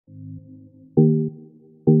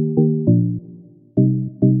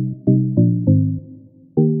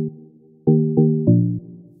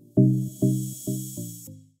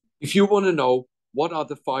If you want to know what are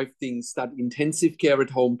the 5 things that intensive care at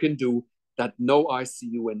home can do that no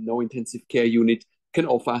ICU and no intensive care unit can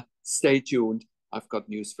offer, stay tuned. I've got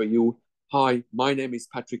news for you. Hi, my name is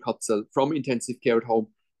Patrik Hutzel from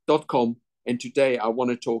intensivecareathome.com, and today I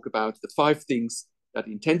want to talk about the 5 things that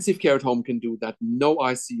intensive care at home can do that no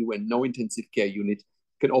ICU and no intensive care unit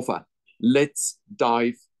can offer. Let's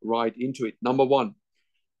dive right into it. Number 1,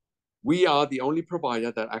 we are the only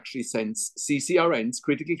provider that actually sends CCRNs,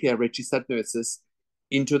 critical care registered nurses,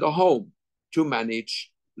 into the home to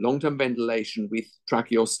manage long-term ventilation with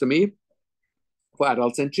tracheostomy for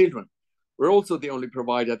adults and children. We're also the only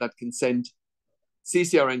provider that can send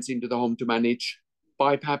CCRNs into the home to manage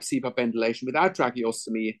BiPAP, CPAP ventilation without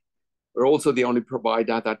tracheostomy. We're also the only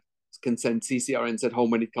provider that can send CCRNs at home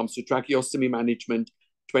when it comes to tracheostomy management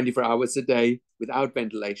 24 hours a day without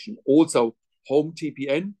ventilation. Also, home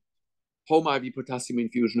TPN, home IV potassium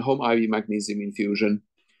infusion, home IV magnesium infusion,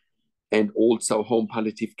 and also home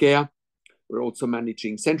palliative care. We're also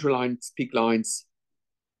managing central lines, PICC lines,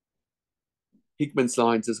 Hickman's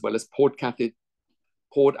lines, as well as port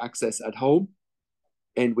access at home.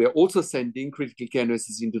 And we're also sending critical care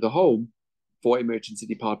nurses into the home for emergency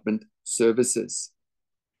department services.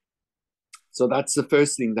 So that's the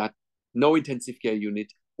first thing that no intensive care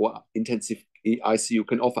unit or intensive ICU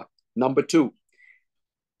can offer. Number 2,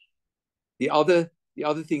 the other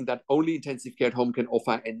thing that only intensive care at home can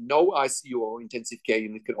offer and no ICU or intensive care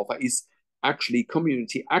unit can offer is actually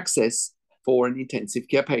community access for an intensive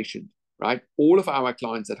care patient, right? All of our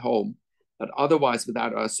clients at home that otherwise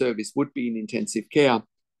without our service would be in intensive care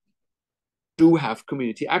do have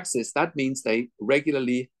community access. That means they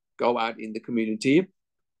regularly go out in the community,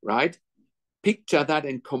 right? Picture that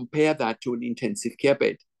and compare that to an intensive care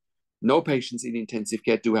bed. No patients in intensive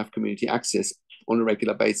care do have community access on a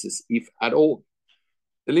regular basis, if at all.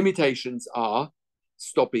 The limitations are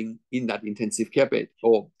stopping in that intensive care bed,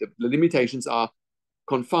 or the limitations are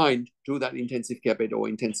confined to that intensive care bed or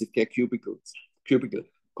intensive care cubicle.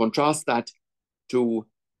 Contrast that to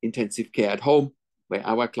intensive care at home, where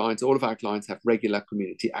our clients, all of our clients, have regular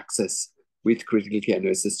community access with critical care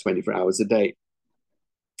nurses 24 hours a day.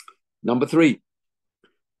 Number 3,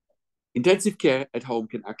 intensive care at home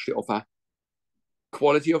can actually offer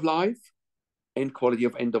quality of life and quality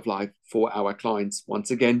of end of life for our clients. Once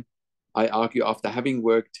again, I argue, after having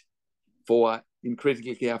worked in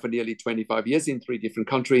critical care for nearly 25 years in 3 different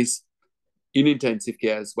countries, in intensive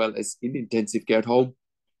care as well as in intensive care at home,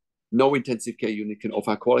 no intensive care unit can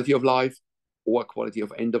offer quality of life or quality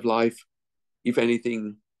of end of life. If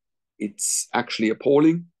anything, it's actually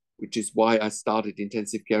appalling, which is why I started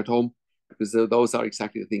intensive care at home, because those are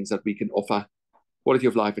exactly the things that we can offer: quality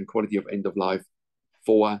of life and quality of end of life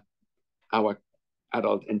for our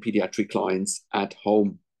adult and pediatric clients at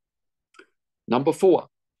home. Number 4,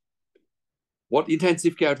 what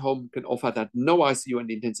intensive care at home can offer that no ICU and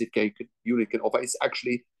intensive care unit can offer is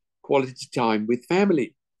actually quality time with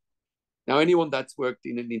family. Now, anyone that's worked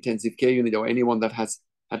in an intensive care unit or anyone that has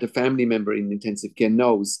had a family member in intensive care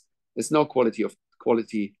knows there's no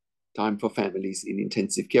quality time for families in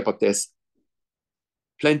intensive care, but there's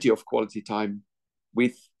plenty of quality time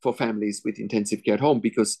for families with intensive care at home,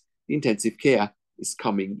 because intensive care is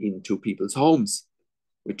coming into people's homes,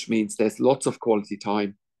 which means there's lots of quality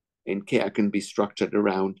time, and care can be structured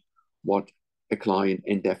around what a client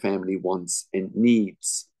and their family wants and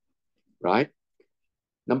needs, right?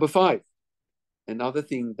 Number 5, another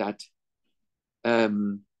thing that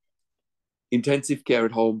intensive care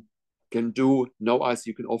at home can do, no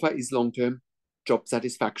ICU can offer, is long-term job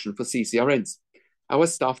satisfaction for CCRNs. Our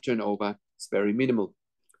staff turnover is very minimal,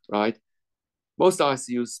 right? Most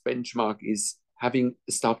ICU's benchmark is having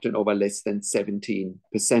a staff turnover less than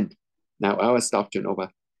 17%. Now, our staff turnover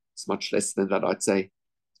is much less than that. I'd say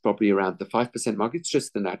it's probably around the 5% mark. It's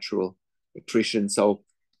just the natural attrition. So,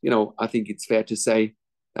 I think it's fair to say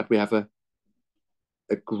that we have a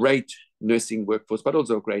great nursing workforce, but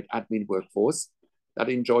also a great admin workforce that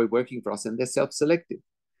enjoy working for us, and they're self-selective.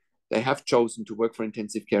 They have chosen to work for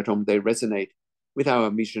intensive care at home. They resonate with our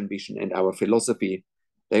mission, vision, and our philosophy.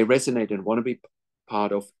 They resonate and want to be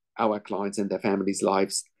part of our clients and their families'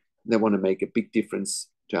 lives. They want to make a big difference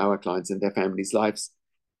to our clients and their families' lives.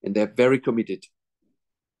 And they're very committed,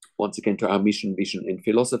 once again, to our mission, vision, and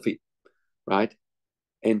philosophy, right?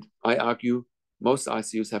 And I argue most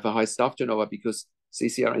ICUs have a high staff turnover because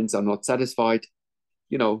CCRNs are not satisfied,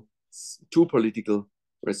 it's too political,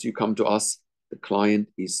 whereas you come to us, the client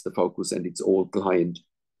is the focus and it's all client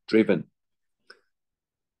driven.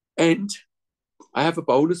 And I have a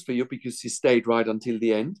bonus for you because you stayed right until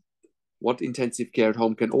the end. What intensive care at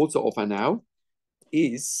home can also offer now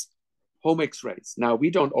is home x-rays. Now, we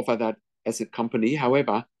don't offer that as a company.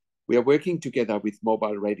 However, we are working together with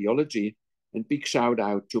mobile radiology, and big shout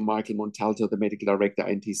out to Michael Montalto, the medical director,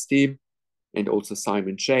 and his team, and also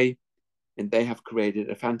Simon Shea. And they have created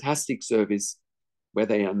a fantastic service where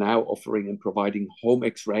they are now offering and providing home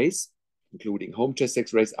x-rays, including home chest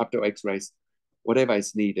x-rays, abdo x-rays, whatever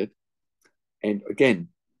is needed. And again,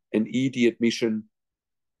 an ED admission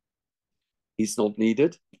is not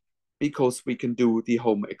needed because we can do the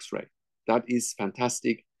home x-ray. That is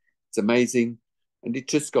fantastic. It's amazing. And it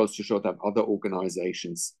just goes to show that other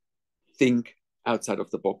organizations think outside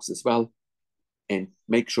of the box as well and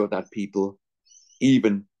make sure that people,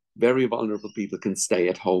 even very vulnerable people, can stay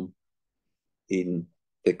at home in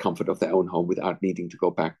the comfort of their own home without needing to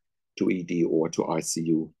go back to ED or to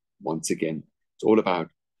ICU once again. It's all about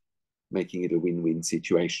making it a win-win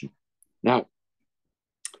situation. Now,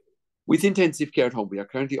 with intensive care at home, we are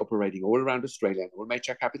currently operating all around Australia and all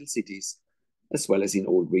major capital cities, as well as in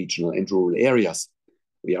all regional and rural areas.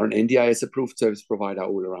 We are an NDIS approved service provider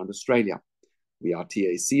all around Australia. We are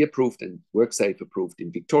TAC approved and WorkSafe approved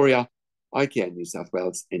in Victoria, ICARE in New South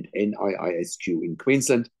Wales, and NIISQ in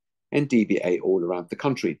Queensland, and DVA all around the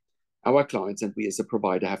country. Our clients and we as a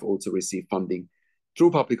provider have also received funding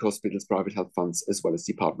through public hospitals, private health funds, as well as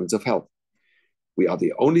departments of health. We are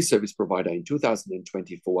the only service provider in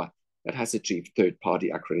 2024 that has achieved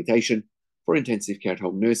third-party accreditation for intensive care at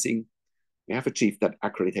home nursing. We have achieved that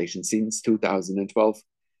accreditation since 2012.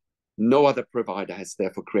 No other provider has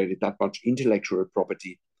therefore created that much intellectual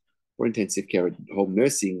property for intensive care at home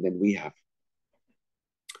nursing than we have.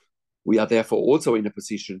 We are therefore also in a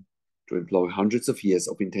position to employ hundreds of years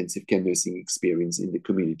of intensive care nursing experience in the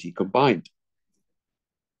community combined.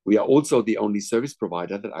 We are also the only service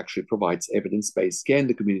provider that actually provides evidence-based care in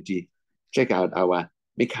the community. Check out our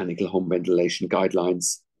mechanical home ventilation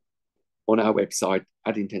guidelines on our website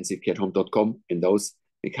at intensivecareathome.com, and those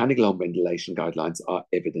mechanical home ventilation guidelines are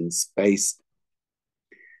evidence-based.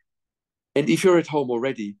 And if you're at home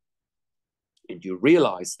already and you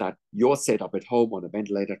realize that your setup at home on a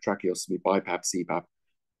ventilator, tracheostomy, BiPAP, CPAP,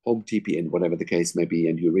 home TPN, whatever the case may be,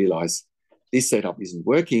 and you realize this setup isn't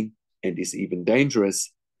working and is even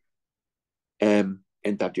dangerous, and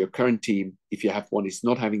that your current team, if you have one, is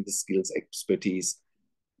not having the skills, expertise,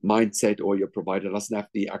 mindset, or your provider doesn't have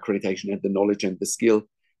the accreditation and the knowledge and the skill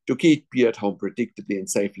to keep you at home predictably and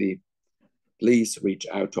safely, please reach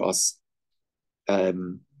out to us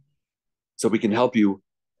so we can help you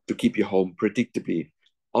to keep you home predictably.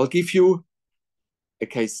 I'll give you a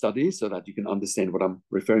case study so that you can understand what I'm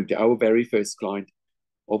referring to. Our very first client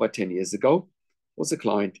over 10 years ago was a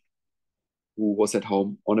client who was at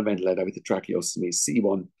home on a ventilator with a tracheostomy,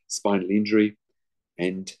 C1 spinal injury,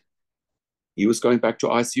 and he was going back to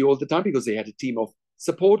ICU all the time because they had a team of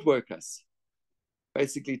support workers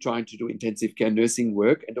basically trying to do intensive care nursing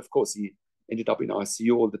work. And of course, he ended up in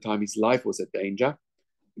ICU all the time. His life was at danger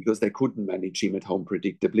because they couldn't manage him at home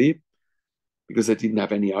predictably because they didn't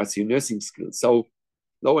have any ICU nursing skills. So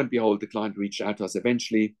lo and behold, the client reached out to us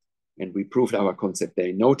eventually, and we proved our concept there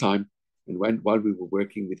in no time. And while we were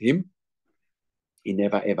working with him, he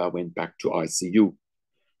never ever went back to ICU,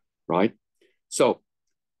 right? So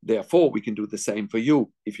therefore, we can do the same for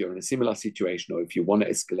you if you're in a similar situation, or if you want to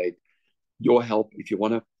escalate your help, if you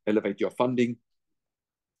want to elevate your funding,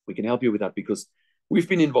 we can help you with that because we've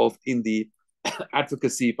been involved in the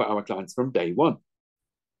advocacy for our clients from day one.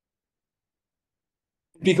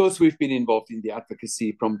 Because we've been involved in the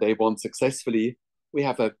advocacy from day one successfully, we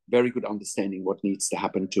have a very good understanding what needs to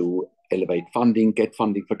happen to elevate funding, get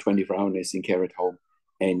funding for 24-hour nursing care at home,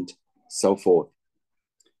 and so forth.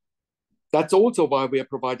 That's also why we are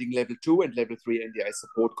providing level 2 and level 3 NDI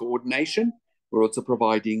support coordination. We're also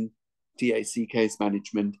providing TAC case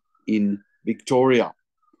management in Victoria.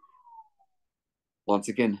 Once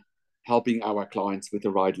again, helping our clients with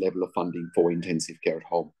the right level of funding for intensive care at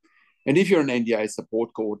home. And if you're an NDI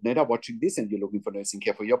support coordinator watching this and you're looking for nursing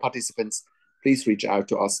care for your participants, please reach out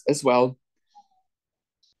to us as well.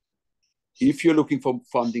 If you're looking for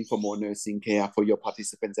funding for more nursing care for your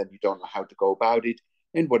participants and you don't know how to go about it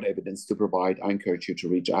and what evidence to provide, I encourage you to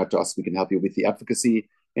reach out to us. We can help you with the advocacy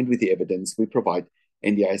and with the evidence. We provide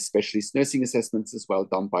NDI specialist nursing assessments as well,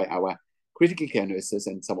 done by our critical care nurses,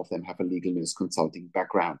 and some of them have a legal nurse consulting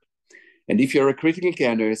background. And if you're a critical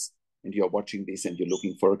care nurse and you're watching this and you're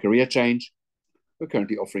looking for a career change, we're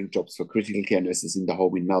currently offering jobs for critical care nurses in the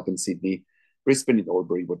home in Melbourne, Sydney, Brisbane, in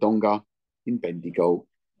Albury, Wodonga, in Bendigo,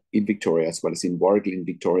 in Victoria, as well as in Warragul in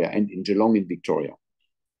Victoria and in Geelong in Victoria.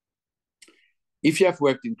 If you have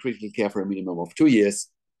worked in critical care for a minimum of 2 years,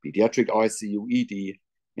 pediatric ICU, ED,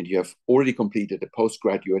 and you have already completed a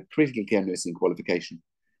postgraduate critical care nursing qualification,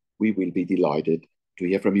 we will be delighted to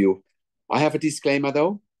hear from you. I have a disclaimer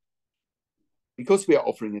though. Because we are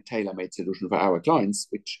offering a tailor-made solution for our clients,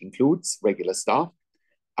 which includes regular staff,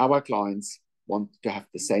 our clients want to have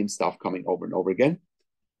the same staff coming over and over again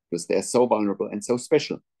because they're so vulnerable and so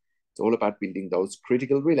special. It's all about building those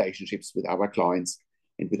critical relationships with our clients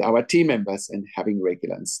and with our team members and having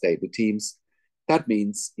regular and stable teams. That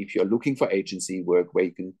means if you're looking for agency work where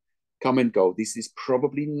you can come and go, this is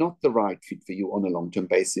probably not the right fit for you on a long-term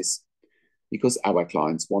basis, because our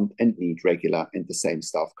clients want and need regular and the same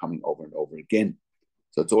staff coming over and over again.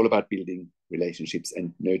 So it's all about building relationships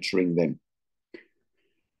and nurturing them.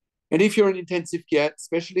 And if you're an intensive care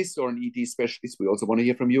specialist or an ED specialist, we also want to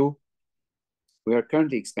hear from you. We are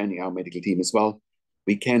currently expanding our medical team as well.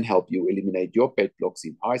 We can help you eliminate your bed blocks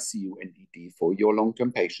in ICU and ED for your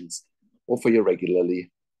long-term patients or for your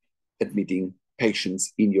regularly admitting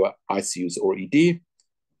patients in your ICUs or ED.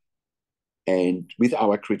 And with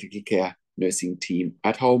our critical care nursing team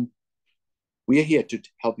at home, we are here to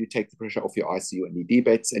help you take the pressure off your ICU and ED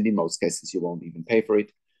beds, and in most cases, you won't even pay for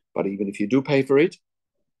it. But even if you do pay for it,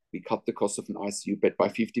 we cut the cost of an ICU bed by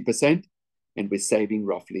 50%, and we're saving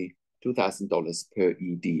roughly $2,000 per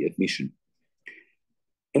ED admission.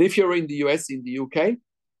 And if you're in the US, in the UK,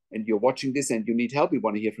 and you're watching this and you need help, we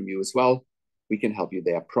want to hear from you as well. We can help you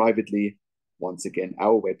there privately. Once again,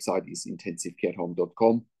 our website is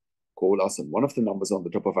intensivecareathome.com. Call us on one of the numbers on the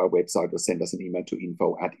top of our website or send us an email to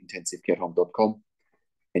info@intensivecareathome.com.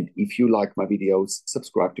 And if you like my videos,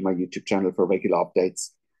 subscribe to my YouTube channel for regular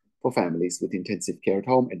updates for families with intensive care at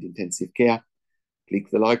home and intensive care. Click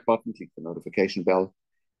the like button, click the notification bell.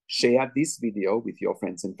 Share this video with your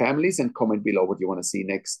friends and families and comment below what you want to see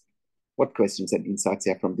next, what questions and insights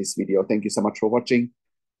you have from this video. Thank you so much for watching.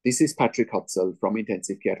 This is Patrik Hutzel from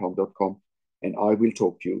intensivecareathome.com, and I will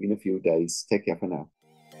talk to you in a few days. Take care for now.